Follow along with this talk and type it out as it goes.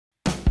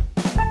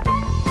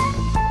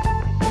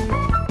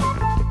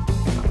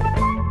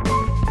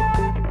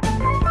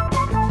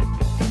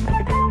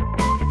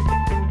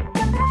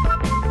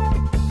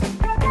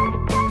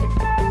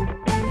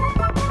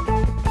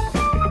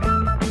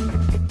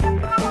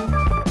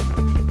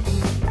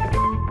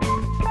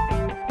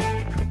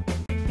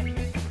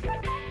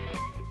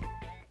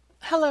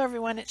Hello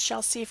everyone, it's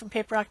Shel from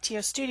Paper Rock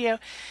TO Studio.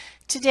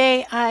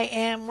 Today I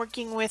am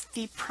working with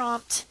the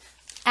prompt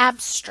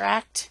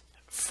abstract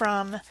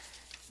from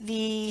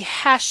the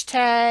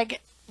hashtag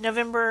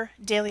November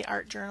Daily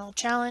Art Journal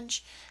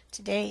Challenge.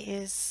 Today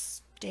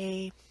is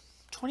day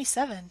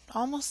 27,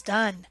 almost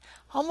done.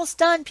 Almost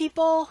done,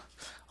 people.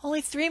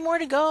 Only 3 more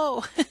to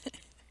go.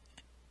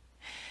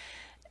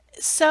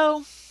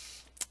 So,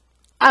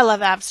 I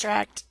love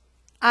abstract.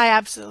 I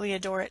absolutely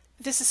adore it.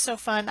 This is so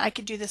fun. I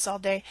could do this all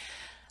day.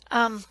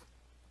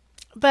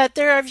 But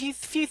there are a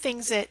few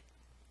things that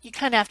you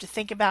kind of have to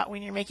think about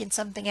when you're making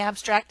something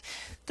abstract.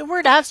 The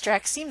word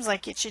abstract seems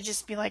like it should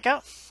just be like,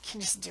 oh, you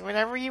can just do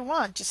whatever you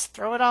want. Just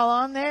throw it all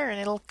on there and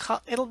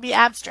it'll be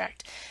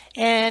abstract.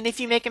 And if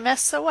you make a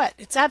mess, so what?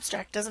 It's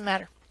abstract, doesn't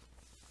matter.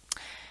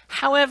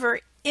 However,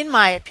 in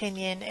my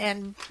opinion,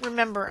 and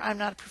remember, I'm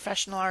not a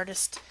professional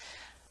artist,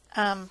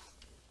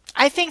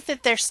 I think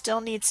that there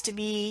still needs to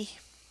be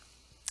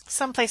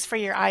someplace for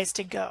your eyes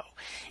to go.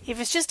 If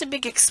it's just a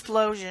big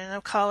explosion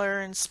of color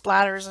and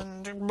splatters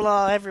and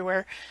blah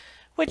everywhere,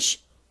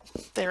 which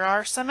there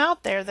are some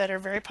out there that are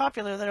very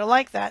popular that are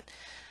like that,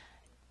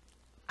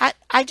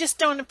 I just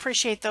don't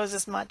appreciate those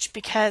as much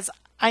because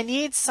I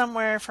need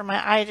somewhere for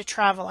my eye to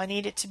travel. I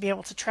need it to be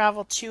able to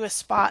travel to a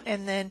spot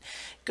and then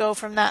go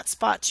from that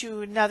spot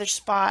to another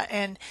spot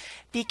and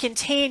be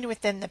contained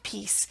within the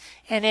piece.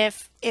 And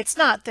if it's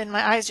not, then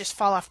my eyes just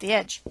fall off the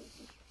edge.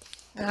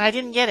 And I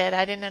didn't get it.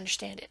 I didn't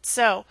understand it.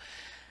 So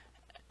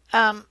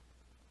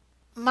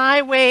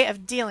my way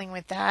of dealing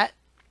with that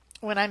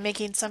when I'm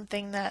making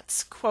something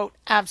that's, quote,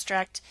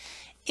 abstract,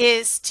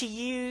 is to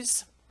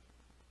use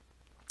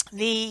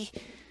the,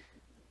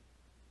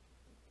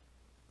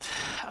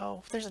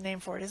 oh, there's a name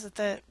for it. Is it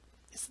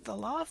the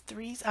law of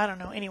threes? I don't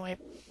know. Anyway,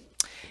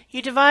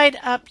 you divide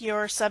up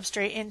your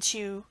substrate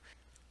into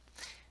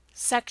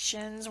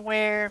sections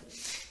where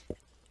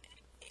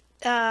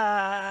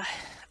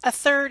a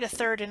third,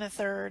 and a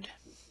third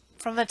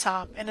from the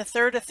top, and a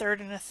third,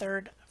 and a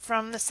third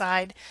from the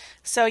side.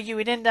 So you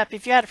would end up,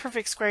 if you had a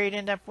perfect square, you'd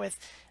end up with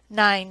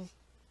 9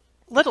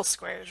 little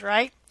squares,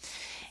 right?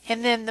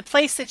 And then the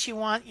place that you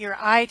want your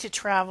eye to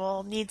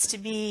travel needs to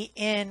be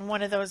in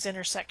one of those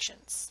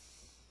intersections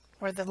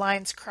where the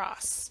lines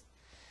cross.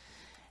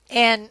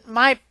 And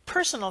my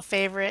personal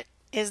favorite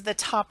is the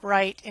top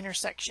right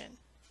intersection.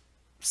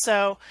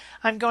 So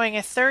I'm going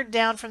a third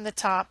down from the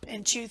top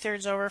and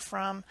 2/3 over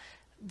from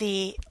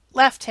the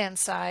left hand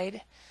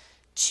side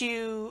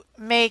to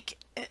make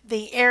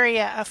the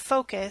area of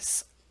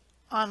focus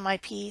on my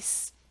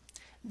piece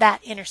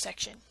that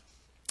intersection.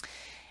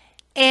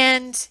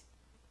 And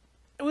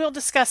we'll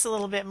discuss a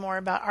little bit more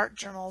about art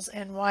journals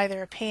and why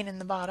they're a pain in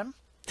the bottom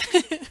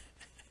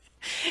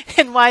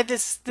and why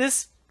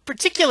this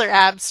particular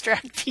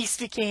abstract piece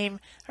became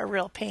a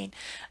real pain.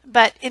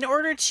 But in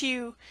order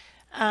to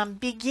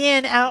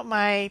begin out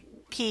my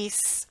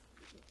piece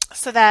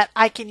so that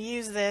I can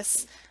use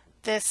this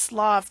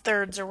law of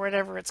thirds or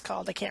whatever it's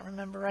called. I can't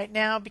remember right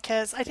now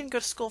because I didn't go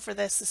to school for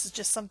this. This is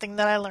just something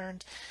that I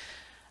learned.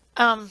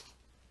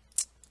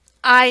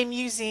 I'm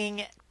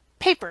using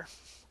paper.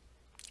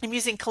 I'm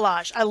using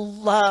collage. I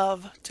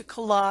love to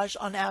collage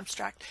on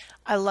abstract.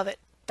 I love it.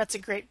 That's a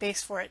great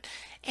base for it.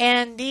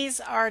 And these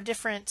are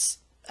different,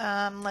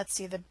 let's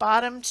see, the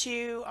bottom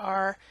 2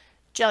 are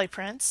jelly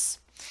prints.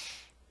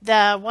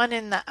 The one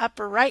in the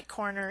upper right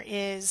corner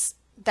is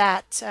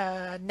that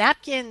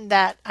napkin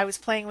that I was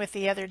playing with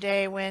the other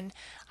day when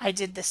I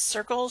did the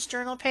circles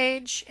journal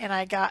page and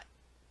I got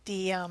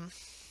the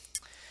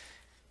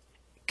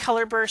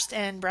color burst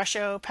and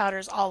brusho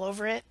powders all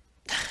over it.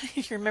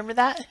 You remember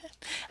that?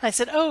 And I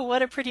said, oh,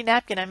 what a pretty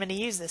napkin. I'm going to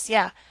use this.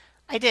 Yeah,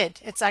 I did.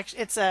 It's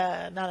actually, it's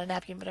not a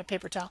napkin, but a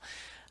paper towel.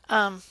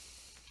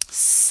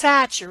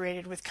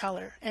 Saturated with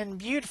color and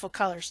beautiful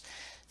colors.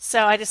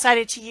 So I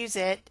decided to use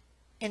it.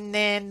 And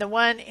then the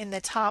one in the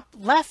top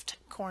left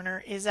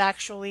corner is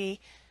actually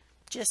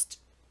just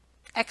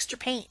extra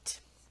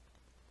paint.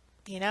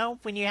 You know,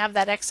 when you have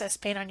that excess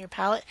paint on your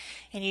palette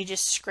and you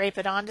just scrape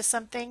it onto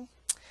something,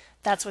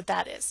 that's what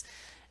that is.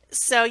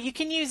 So you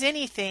can use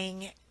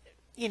anything,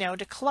 you know,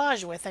 to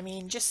collage with. I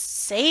mean, just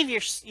save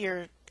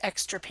your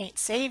extra paint,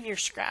 save your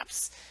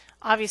scraps.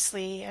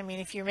 Obviously, I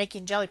mean, if you're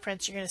making jelly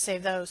prints, you're going to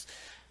save those.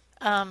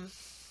 I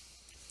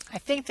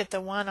think that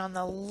the one on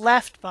the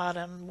left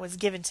bottom was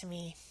given to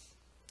me.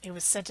 It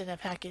was sent in a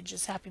package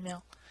as Happy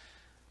Mail.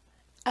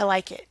 I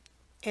like it.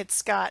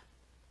 It's got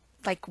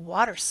like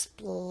water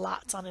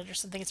splots on it or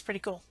something. It's pretty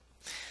cool.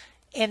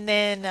 And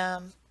then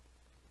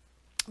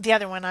the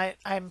other one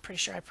I'm pretty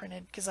sure I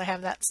printed because I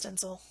have that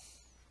stencil.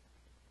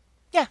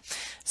 Yeah.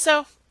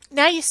 So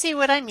now you see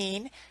what I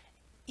mean.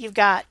 You've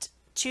got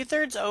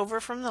 2/3 over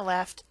from the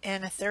left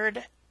and a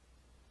third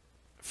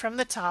from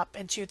the top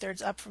and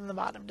 2/3 up from the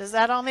bottom. Does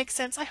that all make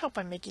sense? I hope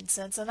I'm making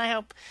sense, and I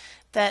hope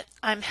that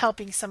I'm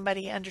helping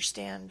somebody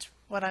understand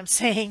what I'm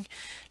saying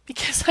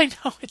because I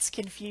know it's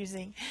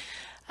confusing.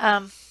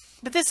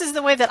 But this is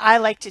the way that I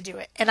like to do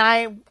it, and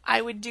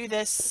I would do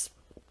this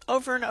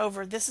over and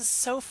over. This is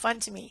so fun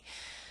to me.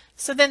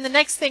 So then the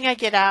next thing I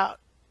get out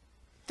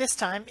this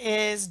time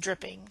is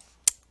dripping.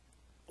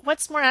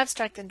 What's more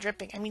abstract than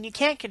dripping? I mean, you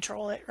can't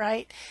control it,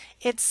 right?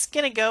 It's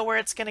going to go where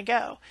it's going to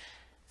go.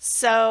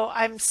 So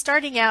I'm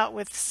starting out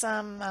with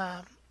some,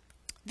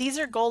 these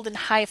are golden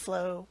high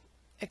flow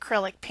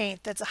acrylic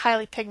paint. That's a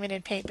highly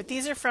pigmented paint, but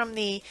these are from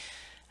the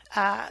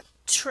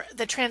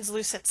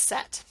translucent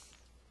set.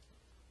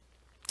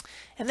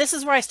 And this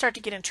is where I start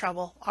to get in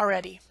trouble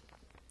already.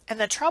 And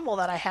the trouble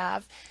that I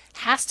have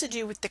has to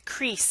do with the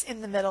crease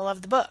in the middle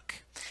of the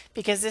book,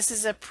 because this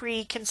is a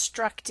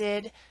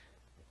pre-constructed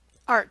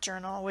art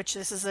journal, which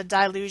this is a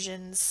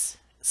Dilutions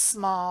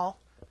small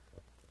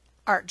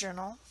art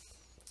journal.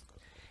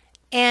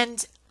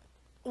 And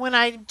when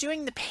I'm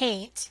doing the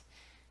paint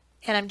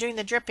and I'm doing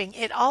the dripping,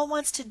 it all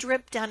wants to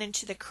drip down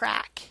into the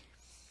crack.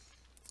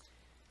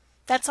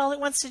 That's all it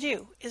wants to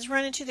do, is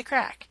run into the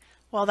crack.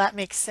 Well, that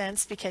makes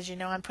sense because, you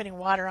know, I'm putting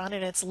water on it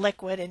and it's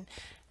liquid, and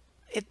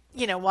it,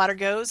 you know, water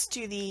goes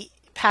to the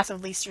path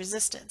of least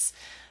resistance.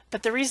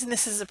 But the reason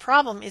this is a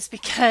problem is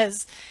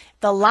because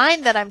the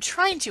line that I'm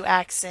trying to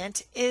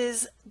accent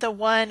is the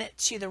one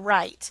to the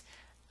right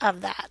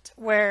of that,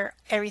 where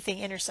everything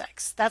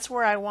intersects. That's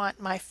where I want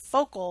my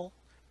focal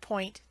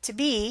point to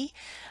be.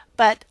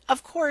 But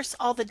of course,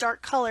 all the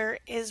dark color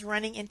is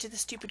running into the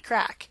stupid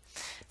crack.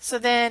 So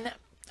then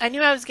I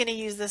knew I was going to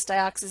use this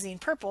dioxazine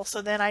purple,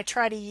 so then I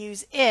try to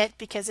use it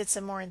because it's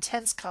a more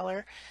intense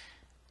color,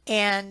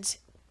 and,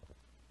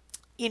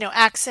 you know,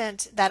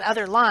 accent that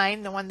other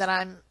line, the one that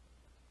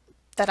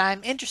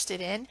I'm interested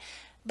in.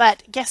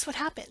 But guess what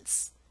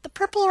happens? The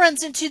purple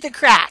runs into the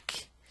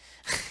crack.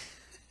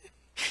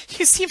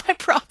 You see my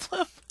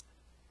problem?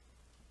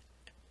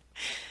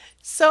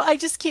 So I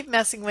just keep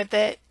messing with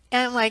it,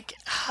 and I'm like,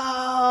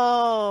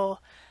 oh,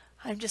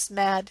 I'm just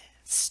mad.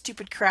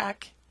 Stupid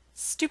crack.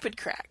 Stupid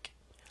crack.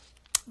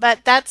 But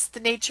that's the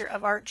nature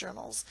of art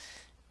journals.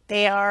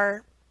 They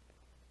are,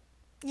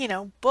 you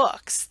know,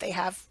 books. They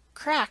have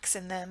cracks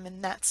in them,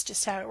 and that's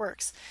just how it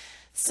works.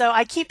 So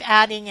I keep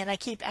adding, and I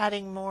keep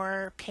adding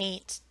more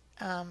paint.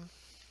 I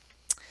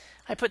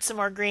put some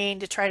more green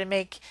to try to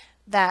make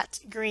that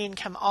green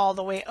come all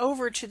the way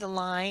over to the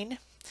line.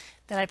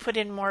 Then I put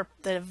in more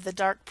of the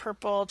dark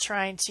purple,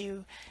 trying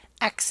to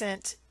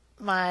accent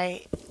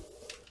my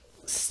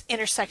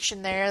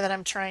intersection there that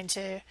I'm trying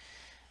to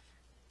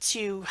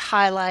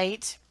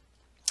highlight.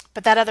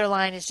 But that other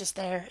line is just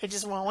there. It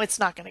just won't, it's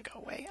not going to go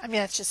away. I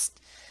mean,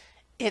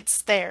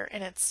 it's there,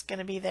 and it's going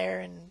to be there,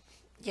 and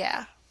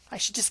yeah, I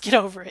should just get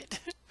over it.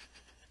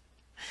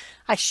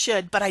 I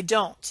should, but I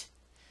don't.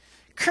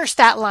 Curse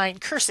that line.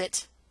 Curse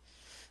it.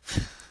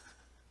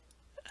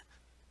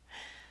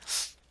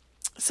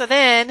 So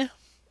then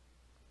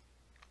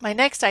my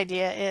next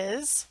idea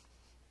is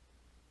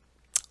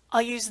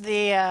I'll use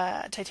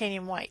the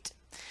titanium white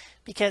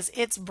because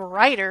it's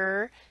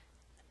brighter.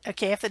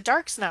 Okay, if the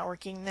dark's not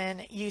working,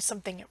 then use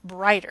something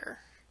brighter.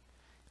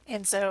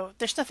 And so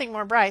there's nothing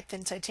more bright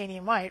than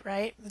titanium white,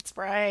 right? It's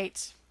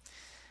bright.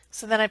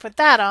 So then I put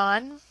that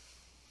on.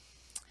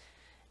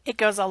 It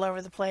goes all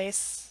over the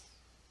place.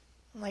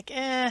 I'm like,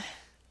 I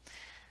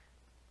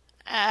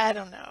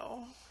don't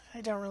know.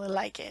 I don't really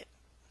like it.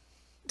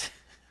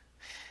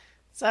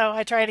 So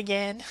I try it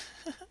again.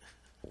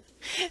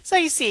 So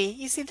you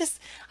see this.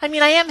 I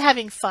mean, I am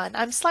having fun.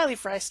 I'm slightly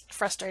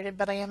frustrated,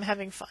 but I am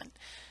having fun.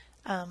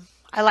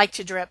 I like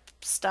to drip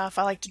stuff.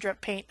 I like to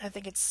drip paint. I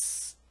think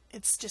it's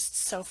just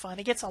so fun.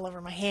 It gets all over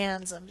my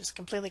hands. I'm just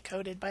completely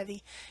coated by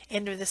the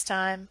end of this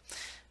time,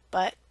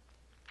 but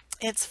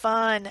it's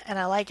fun and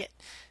I like it.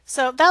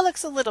 So that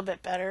looks a little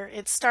bit better.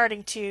 It's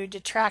starting to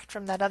detract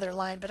from that other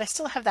line, but I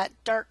still have that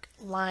dark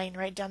line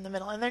right down the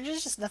middle, and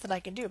there's just nothing I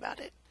can do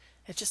about it.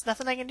 It's just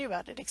nothing I can do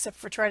about it except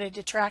for try to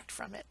detract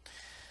from it.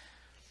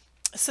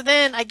 So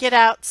then I get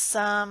out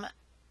some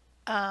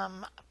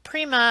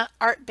Prima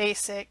Art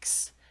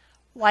Basics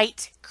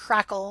white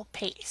crackle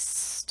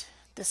paste.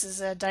 This is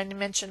a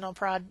dimensional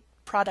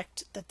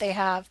product that they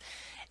have,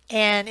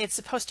 and it's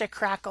supposed to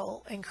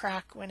crackle and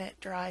crack when it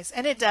dries,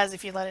 and it does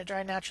if you let it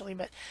dry naturally.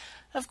 But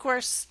of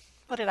course,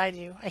 what did I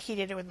do? I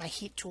heated it with my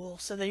heat tool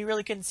so that you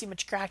really couldn't see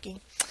much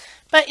cracking,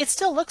 but it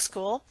still looks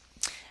cool.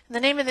 And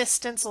the name of this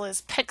stencil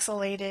is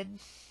Pixelated,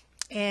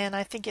 and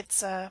I think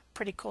it's a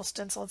pretty cool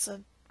stencil. It's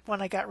a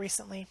one I got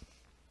recently.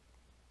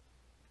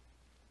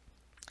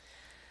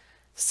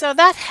 So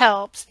that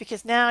helps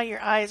because now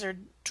your eyes are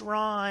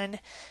drawn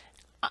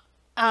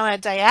on a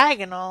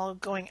diagonal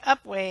going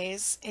up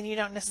ways, and you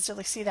don't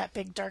necessarily see that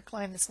big dark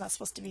line that's not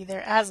supposed to be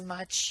there as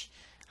much.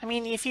 I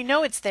mean, if you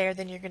know it's there,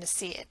 then you're going to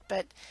see it,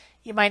 but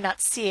you might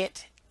not see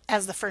it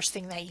as the first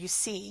thing that you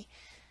see.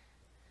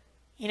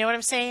 You know what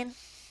I'm saying?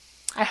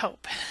 I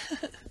hope.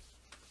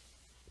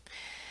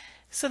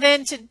 So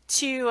then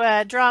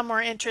to draw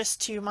more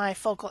interest to my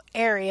focal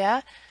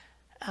area,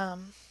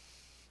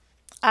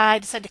 I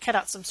decided to cut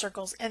out some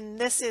circles, and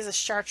this is a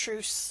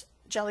chartreuse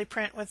jelly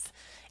print with,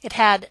 it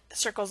had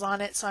circles on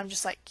it, so I'm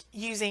just like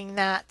using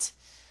that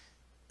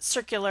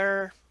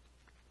circular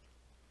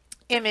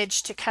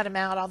image to cut them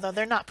out, although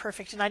they're not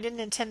perfect, and I didn't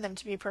intend them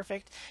to be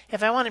perfect.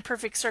 If I wanted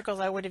perfect circles,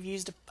 I would have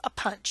used a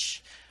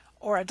punch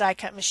or a die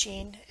cut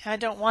machine. I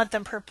don't want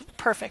them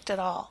perfect at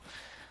all,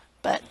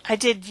 but I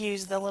did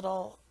use the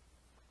little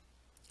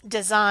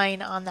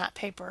design on that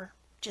paper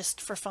just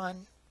for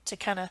fun to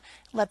kind of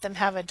let them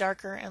have a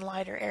darker and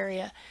lighter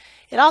area.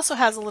 It also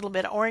has a little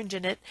bit of orange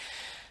in it.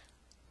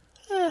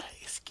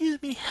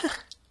 Excuse me.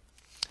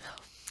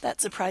 That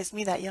surprised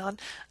me, that yawn.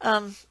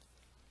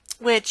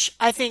 Which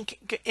I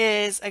think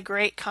is a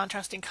great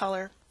contrasting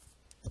color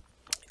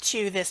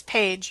to this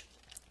page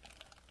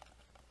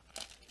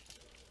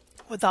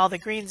with all the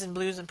greens and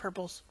blues and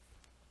purples.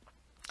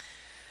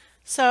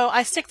 So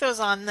I stick those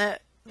on. The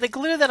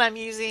glue that I'm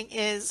using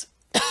is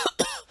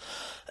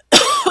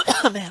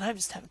man, I'm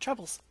just having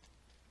troubles.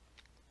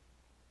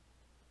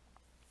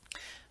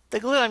 The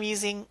glue I'm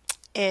using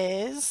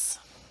is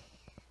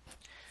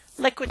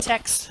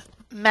Liquitex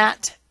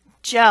Matte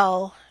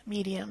Gel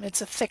Medium.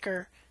 It's a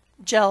thicker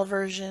gel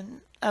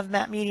version of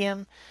matte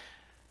medium,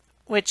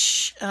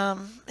 which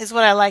is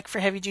what I like for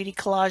heavy duty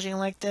collaging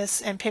like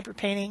this and paper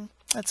painting.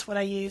 That's what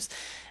I use.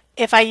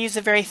 If I use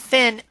a very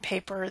thin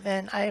paper,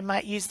 then I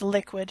might use the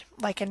liquid,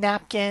 like a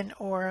napkin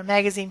or a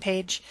magazine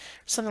page,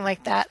 something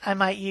like that. I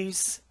might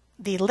use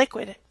the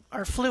liquid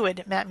or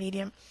fluid matte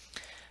medium.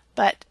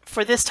 But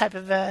for this type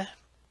of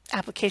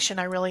application,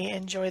 I really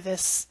enjoy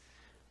this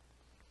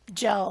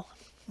gel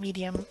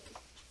medium.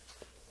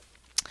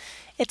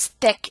 It's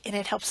thick and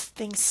it helps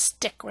things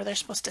stick where they're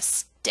supposed to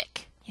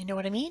stick. You know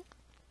what I mean?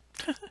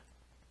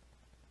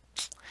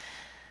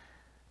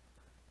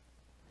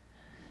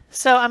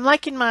 So I'm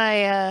liking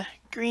my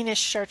greenish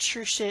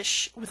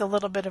chartreuse with a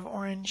little bit of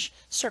orange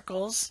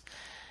circles.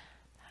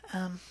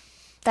 That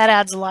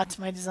adds a lot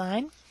to my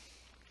design.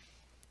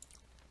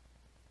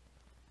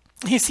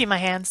 You see my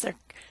hands, they're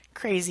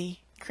crazy,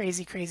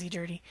 crazy, crazy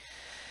dirty.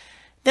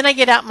 Then I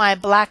get out my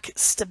black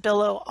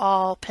Stabilo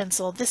All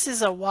pencil. This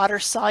is a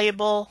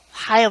water-soluble,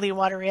 highly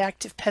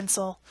water-reactive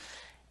pencil,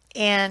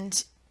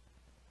 and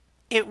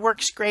it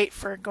works great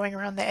for going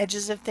around the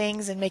edges of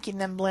things and making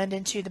them blend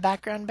into the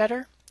background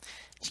better.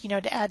 You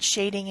know, to add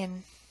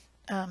shading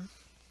and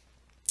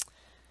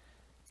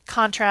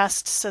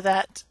contrast so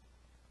that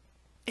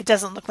it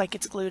doesn't look like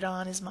it's glued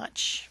on as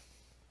much.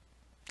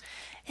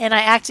 And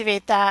I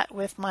activate that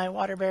with my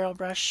water barrel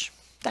brush.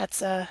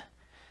 That's a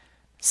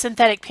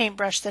synthetic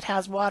paintbrush that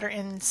has water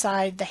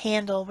inside the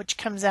handle, which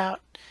comes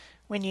out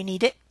when you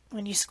need it,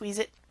 when you squeeze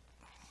it.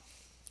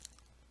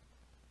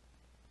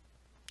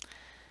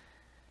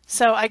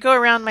 So I go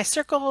around my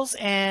circles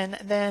and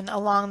then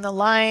along the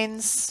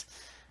lines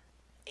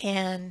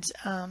and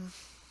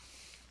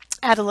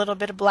add a little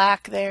bit of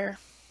black there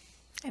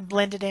and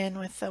blend it in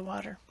with the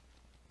water.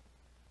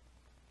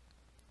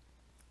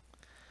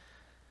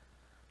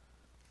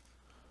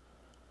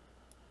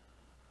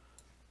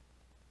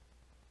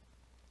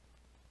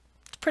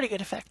 It's a pretty good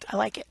effect. I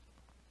like it.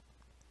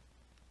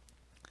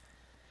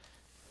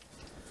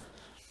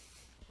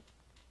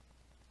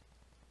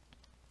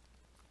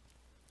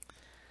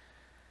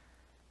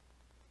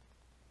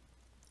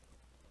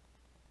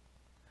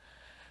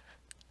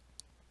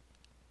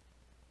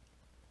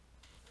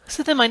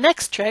 So then my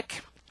next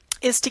trick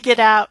is to get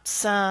out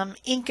some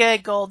Inca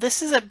Gold.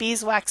 This is a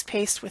beeswax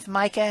paste with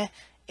mica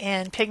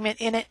and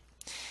pigment in it,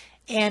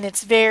 and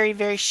it's very,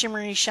 very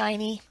shimmery,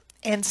 shiny.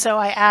 And so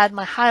I add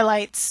my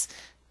highlights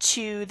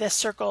to the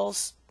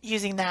circles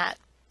using that,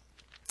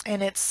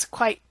 and it's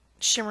quite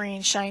shimmery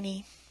and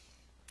shiny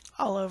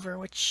all over,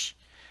 which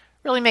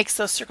really makes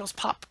those circles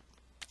pop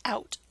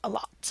out a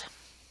lot.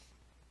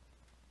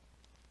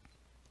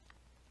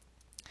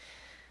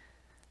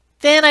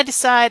 Then I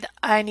decide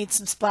I need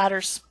some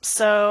splatters.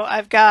 So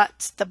I've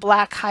got the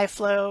black high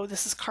flow,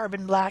 this is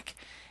carbon black,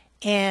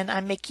 and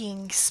I'm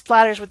making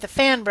splatters with the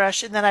fan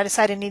brush, and then I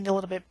decide I need a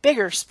little bit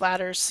bigger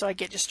splatters, so I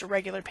get just a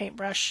regular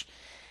paintbrush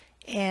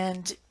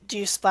and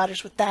do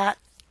splatters with that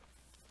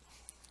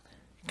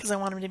because I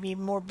want them to be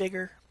more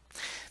bigger.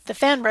 The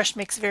fan brush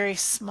makes very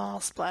small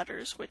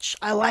splatters, which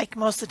I like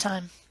most of the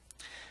time,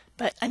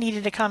 but I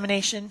needed a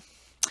combination.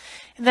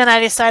 And then I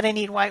decide I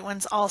need white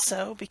ones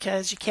also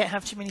because you can't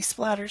have too many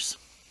splatters.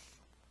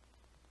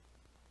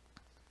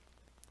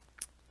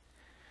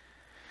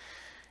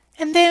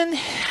 And then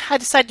I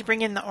decide to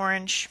bring in the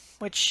orange,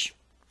 which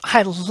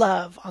I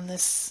love on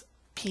this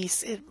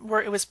piece. It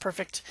was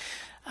perfect.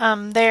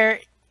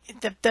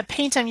 The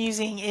paint I'm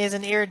using is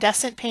an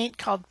iridescent paint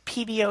called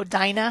PBO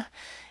Dyna,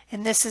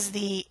 and this is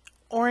the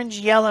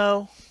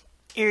orange-yellow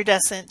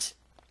iridescent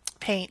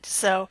paint.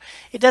 So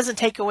it doesn't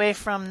take away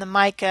from the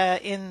mica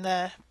in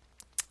the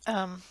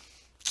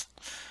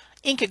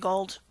Inca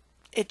Gold.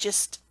 It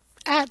just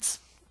adds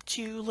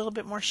to a little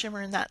bit more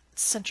shimmer in that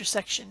center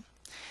section.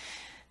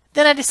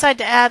 Then I decide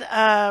to add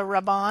a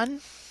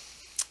Raban.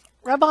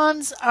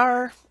 Rabans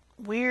are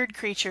weird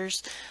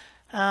creatures.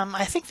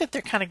 I think that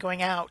they're kind of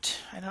going out.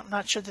 I'm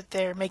not sure that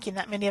they're making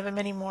that many of them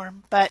anymore,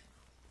 but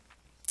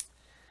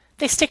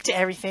they stick to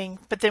everything.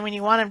 But then when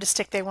you want them to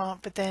stick, they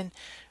won't. But then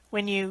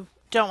when you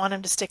don't want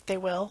them to stick, they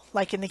will.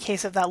 Like in the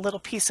case of that little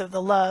piece of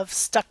the love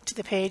stuck to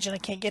the page and I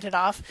can't get it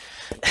off.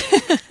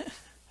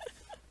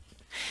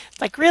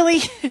 Like,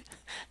 really?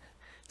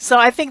 So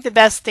I think the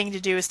best thing to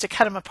do is to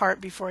cut them apart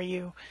before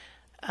you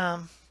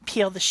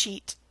peel the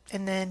sheet,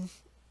 and then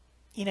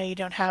you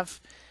don't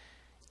have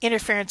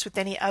interference with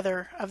any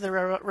other of the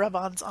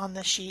rub-ons on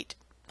the sheet.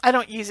 I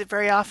don't use it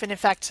very often. In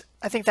fact,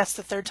 I think that's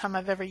the third time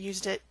I've ever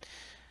used it.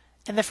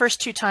 And the first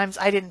two times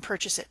I didn't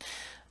purchase it.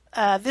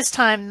 This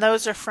time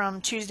those are from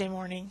Tuesday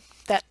morning.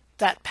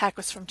 That pack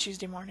was from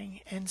Tuesday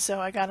morning, and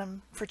so I got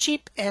them for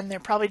cheap, and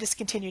they're probably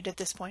discontinued at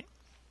this point.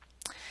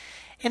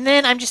 And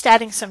then I'm just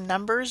adding some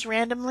numbers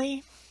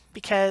randomly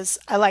because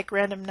I like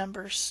random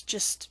numbers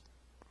just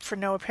for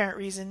no apparent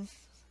reason.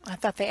 I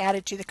thought they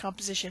added to the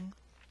composition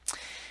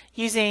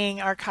using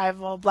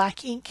archival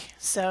black ink.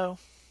 So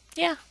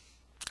yeah,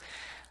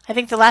 I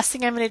think the last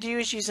thing I'm going to do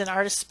is use an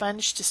artist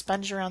sponge to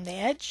sponge around the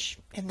edge,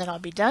 and then I'll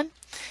be done.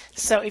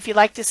 So if you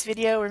like this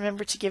video,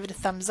 remember to give it a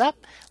thumbs up,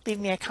 leave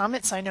me a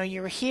comment so I know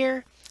you were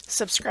here,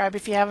 subscribe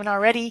if you haven't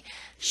already,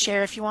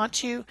 share if you want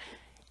to,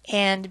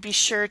 and be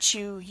sure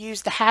to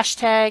use the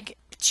hashtag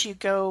to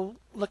go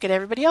look at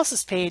everybody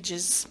else's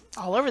pages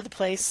all over the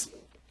place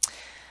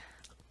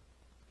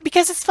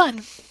because it's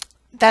fun.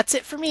 That's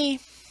it for me.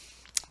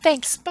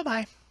 Thanks.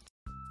 Bye-bye.